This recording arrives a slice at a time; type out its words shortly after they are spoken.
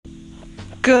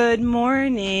Good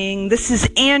morning. This is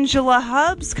Angela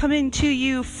Hubbs coming to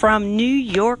you from New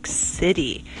York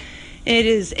City. It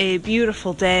is a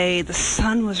beautiful day. The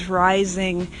sun was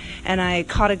rising and I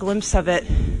caught a glimpse of it.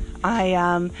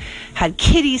 I had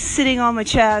kitties sitting on my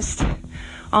chest,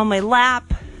 on my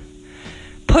lap,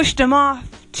 pushed them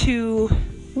off to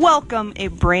welcome a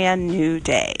brand new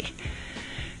day.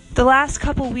 The last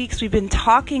couple weeks we've been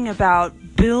talking about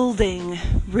building,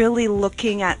 really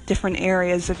looking at different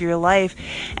areas of your life.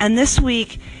 And this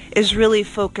week is really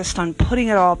focused on putting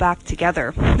it all back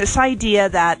together. This idea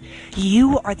that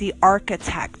you are the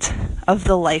architect of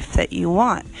the life that you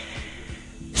want.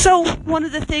 So one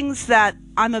of the things that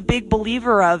I'm a big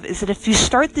believer of is that if you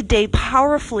start the day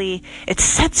powerfully, it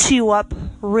sets you up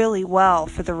really well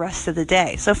for the rest of the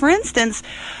day. So for instance,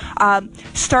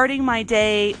 starting my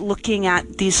day looking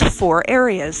at these 4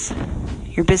 areas: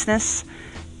 your business,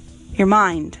 your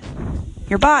mind,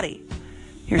 your body,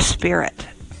 your spirit.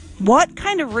 What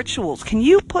kind of rituals can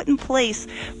you put in place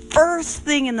first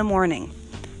thing in the morning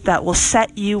that will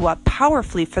set you up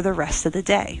powerfully for the rest of the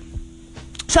day?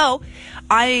 So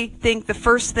I think the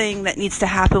first thing that needs to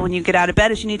happen when you get out of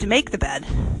bed is you need to make the bed.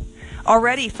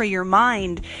 Already for your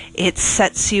mind, it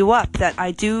sets you up that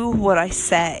I do what I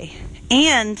say.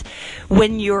 And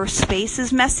when your space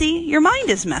is messy, your mind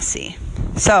is messy.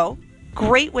 So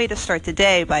great way to start the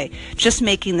day by just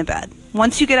making the bed.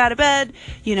 Once you get out of bed,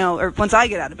 or once I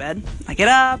get out of bed, I get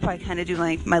up, I kind of do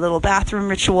my little bathroom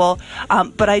ritual,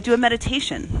 but I do a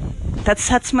meditation. That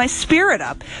sets my spirit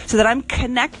up so that I'm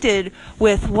connected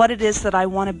with what it is that I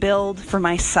want to build for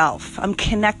myself. I'm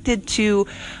connected to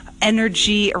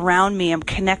energy around me. I'm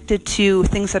connected to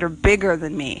things that are bigger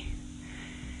than me.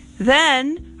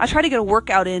 Then I try to get a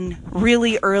workout in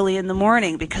really early in the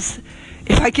morning, because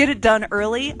if I get it done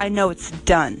early, I know it's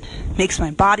done. Makes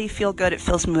my body feel good. It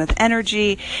fills me with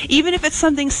energy. Even if it's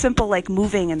something simple like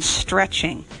moving and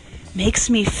stretching,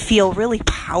 makes me feel really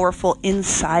powerful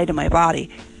inside of my body.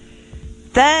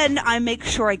 Then I make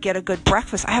sure I get a good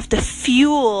breakfast. I have to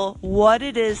fuel what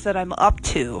it is that I'm up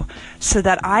to so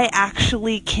that I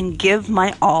actually can give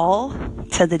my all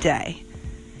to the day.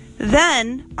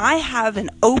 Then I have an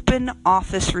open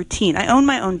office routine. I own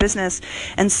my own business,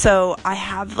 and so I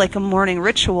have like a morning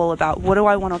ritual about what do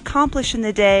I want to accomplish in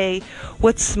the day,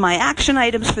 what's my action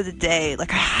items for the day.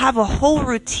 Like I have a whole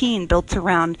routine built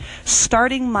around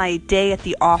starting my day at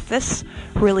the office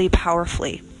really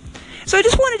powerfully. So I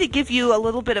just wanted to give you a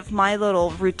little bit of my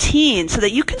little routine so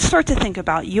that you can start to think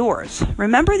about yours.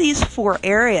 Remember these 4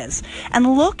 areas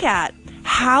and look at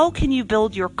how can you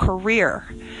build your career?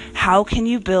 How can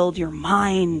you build your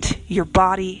mind, your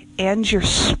body, and your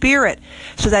spirit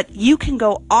so that you can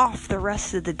go off the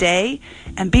rest of the day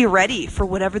and be ready for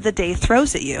whatever the day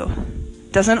throws at you?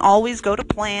 Doesn't always go to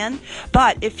plan,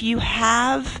 but if you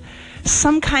have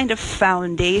some kind of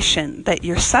foundation that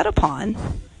you're set upon,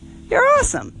 you're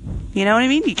awesome. You know what I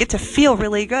mean? You get to feel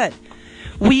really good.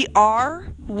 We are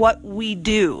what we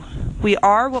do. We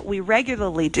are what we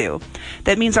regularly do.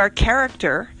 That means our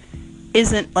character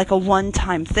isn't like a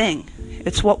one-time thing.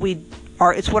 It's what we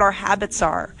are. It's what our habits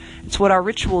are. It's what our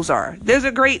rituals are. There's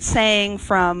a great saying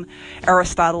from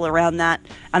Aristotle around that,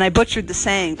 and I butchered the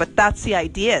saying, but that's the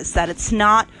idea, is that it's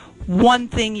not one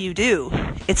thing you do.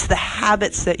 It's the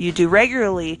habits that you do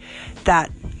regularly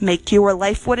that make your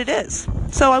life what it is.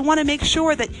 So I want to make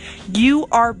sure that you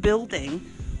are building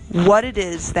what it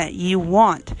is that you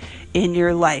want in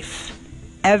your life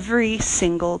every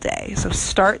single day. So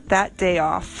start that day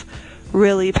off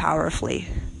really powerfully.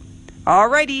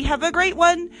 Alrighty, have a great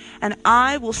one, and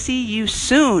I will see you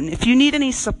soon. If you need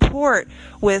any support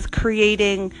with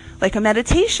creating like a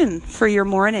meditation for your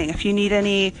morning, if you need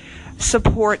any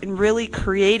support in really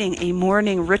creating a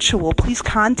morning ritual, please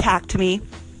contact me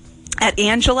at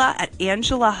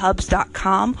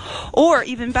angelahubbs.com, or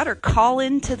even better, call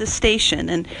into the station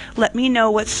and let me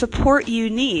know what support you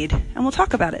need, and we'll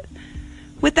talk about it.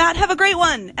 With that, have a great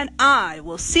one, and I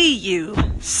will see you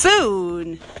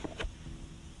soon.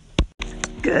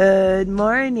 Good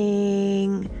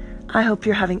morning. I hope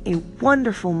you're having a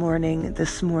wonderful morning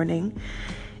this morning,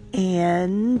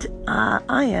 and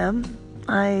I am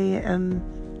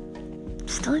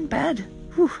still in bed.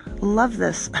 Whew, love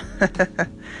this.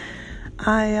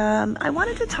 I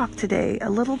wanted to talk today a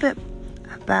little bit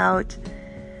about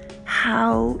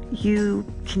how you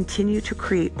continue to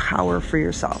create power for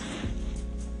yourself.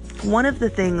 One of the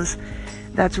things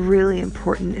that's really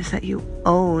important is that you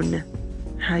own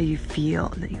how you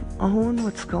feel, and that you own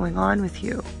what's going on with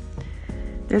you.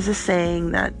 There's a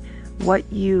saying that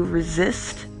what you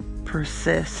resist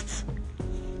persists.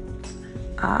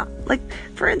 Like,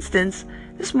 for instance,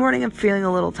 this morning I'm feeling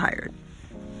a little tired.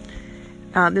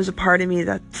 There's a part of me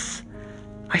that's,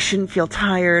 I shouldn't feel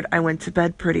tired. I went to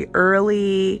bed pretty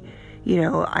early.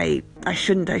 I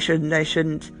shouldn't.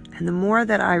 And the more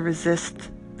that I resist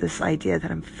this idea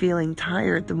that I'm feeling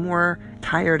tired, the more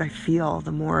tired I feel,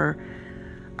 the more,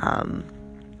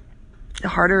 the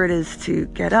harder it is to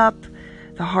get up,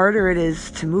 the harder it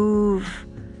is to move.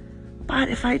 But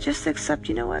if I just accept,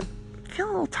 you know what, I'm feeling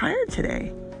a little tired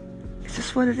today. It's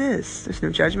just what it is. There's no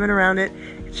judgment around it.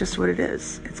 It's just what it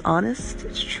is. It's honest.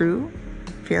 It's true.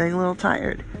 Feeling a little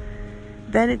tired.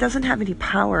 Then it doesn't have any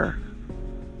power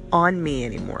on me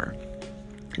anymore.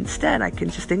 Instead, I can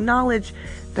just acknowledge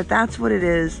that that's what it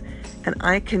is, and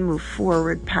I can move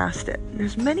forward past it.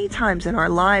 There's many times in our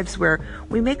lives where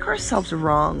we make ourselves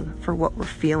wrong for what we're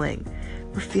feeling.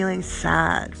 We're feeling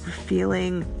sad. We're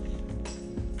feeling,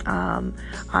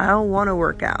 I don't want to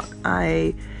work out.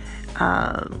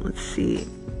 Let's see,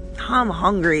 I'm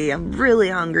hungry. I'm really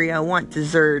hungry. I want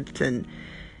dessert. And,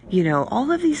 all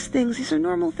of these things, these are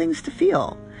normal things to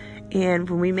feel. And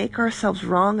when we make ourselves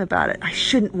wrong about it, I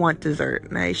shouldn't want dessert,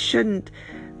 and I shouldn't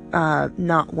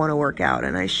not want to work out,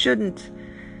 and I shouldn't,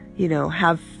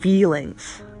 have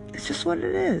feelings. It's just what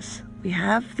it is. We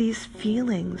have these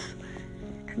feelings,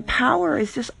 and power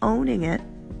is just owning it,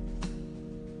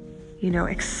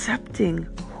 accepting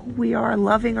who we are,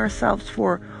 loving ourselves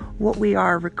for what we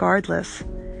are regardless,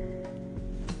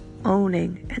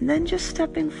 owning, and then just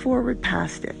stepping forward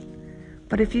past it.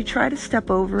 But if you try to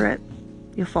step over it,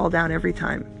 you'll fall down every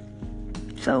time.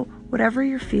 So whatever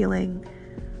you're feeling,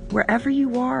 wherever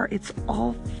you are, it's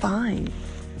all fine.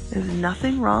 There's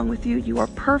nothing wrong with you. You are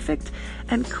perfect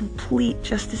and complete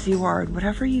just as you are. And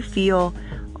whatever you feel,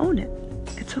 own it.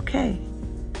 It's okay.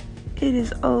 It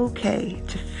is okay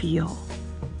to feel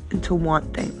and to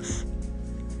want things.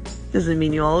 Doesn't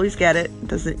mean you'll always get it.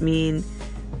 Doesn't mean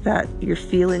that your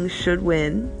feelings should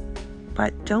win.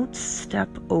 But don't step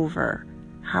over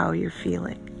how you're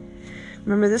feeling.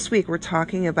 Remember, this week we're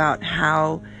talking about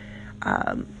how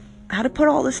to put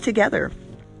all this together.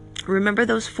 Remember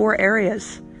those 4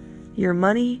 areas: your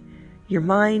money, your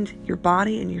mind, your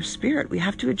body, and your spirit. We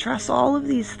have to address all of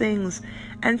these things,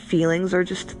 and feelings are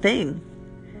just a thing.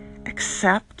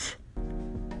 Accept,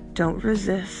 don't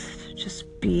resist, just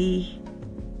be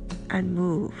and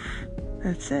move.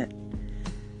 That's it.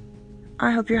 I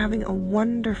hope you're having a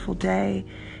wonderful day.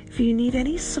 If you need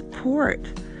any support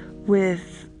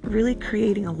with really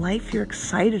creating a life you're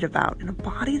excited about and a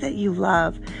body that you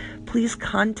love, please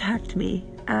contact me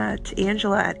at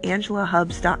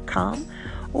angela@angelahubs.com,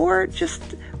 or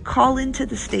just call into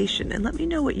the station and let me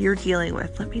know what you're dealing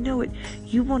with. Let me know what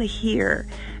you want to hear.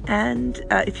 And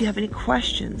if you have any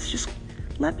questions, just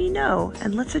let me know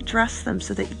and let's address them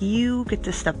so that you get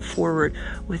to step forward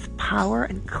with power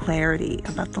and clarity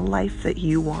about the life that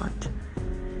you want.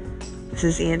 This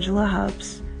is Angela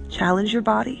Hubs. Challenge your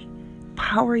body.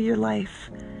 Power your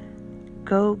life.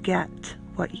 Go get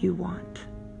what you want.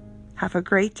 Have a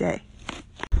great day.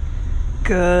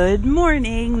 Good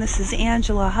morning. This is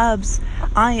Angela Hubs.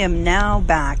 I am now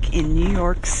back in New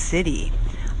York City.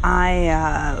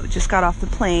 I just got off the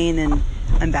plane and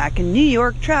I'm back in New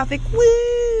York traffic.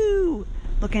 Woo!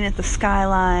 Looking at the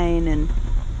skyline and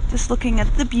just looking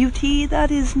at the beauty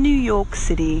that is New York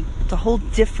City. It's a whole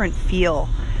different feel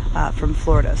from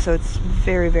Florida. So it's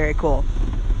very, very cool.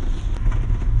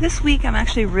 This week I'm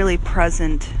actually really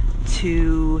present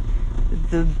to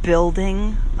the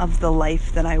building of the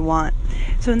life that I want.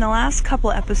 So in the last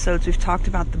couple episodes we've talked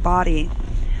about the body,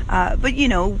 but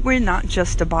we're not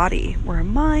just a body. We're a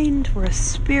mind, we're a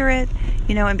spirit,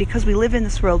 and because we live in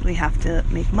this world we have to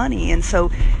make money. And so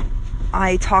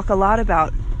I talk a lot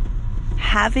about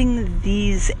having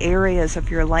these areas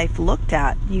of your life looked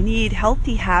at. You need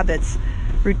healthy habits,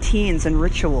 routines, and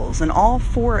rituals in all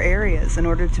 4 areas in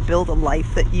order to build a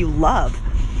life that you love.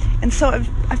 And so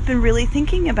I've been really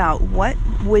thinking about what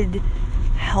would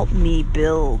help me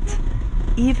build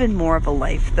even more of a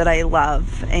life that I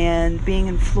love. And being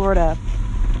in Florida,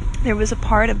 there was a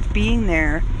part of being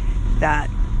there that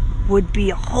would be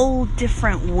a whole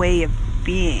different way of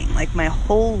being. Like my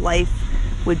whole life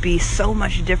would be so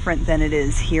much different than it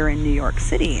is here in New York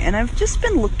City. And I've just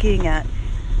been looking at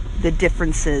the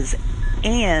differences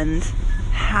and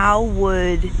how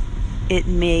would it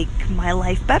make my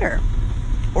life better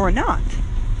or not.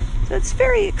 So it's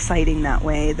very exciting that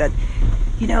way, that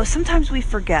sometimes we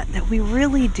forget that we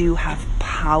really do have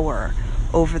power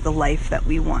over the life that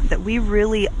we want, that we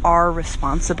really are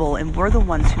responsible and we're the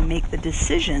ones who make the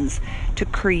decisions to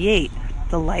create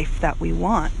the life that we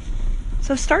want.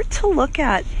 So start to look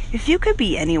at, if you could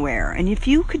be anywhere and if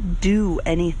you could do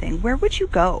anything, where would you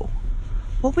go?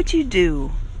 What would you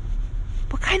do?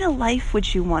 what kind of life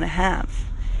would you want to have?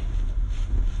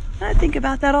 And I think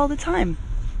about that all the time.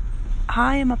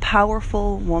 I am a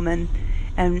powerful woman,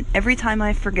 and every time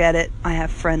I forget it, I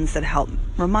have friends that help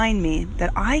remind me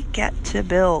that I get to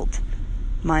build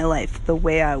my life the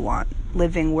way I want,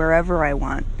 living wherever I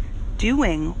want,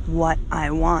 doing what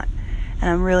I want. And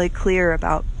I'm really clear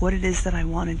about what it is that I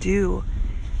want to do.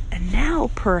 And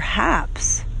now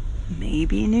perhaps,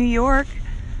 maybe New York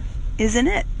isn't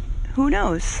it. Who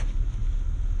knows?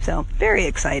 So, very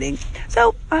exciting.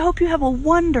 So, I hope you have a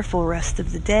wonderful rest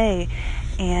of the day.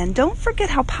 And don't forget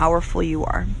how powerful you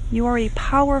are. You are a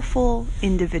powerful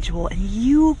individual, and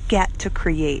you get to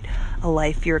create a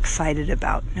life you're excited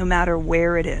about, no matter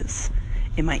where it is.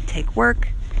 It might take work.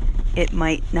 It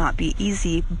might not be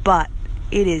easy, but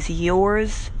it is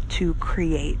yours to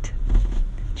create.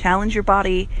 Challenge your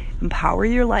body, empower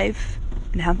your life,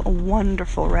 and have a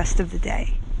wonderful rest of the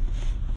day.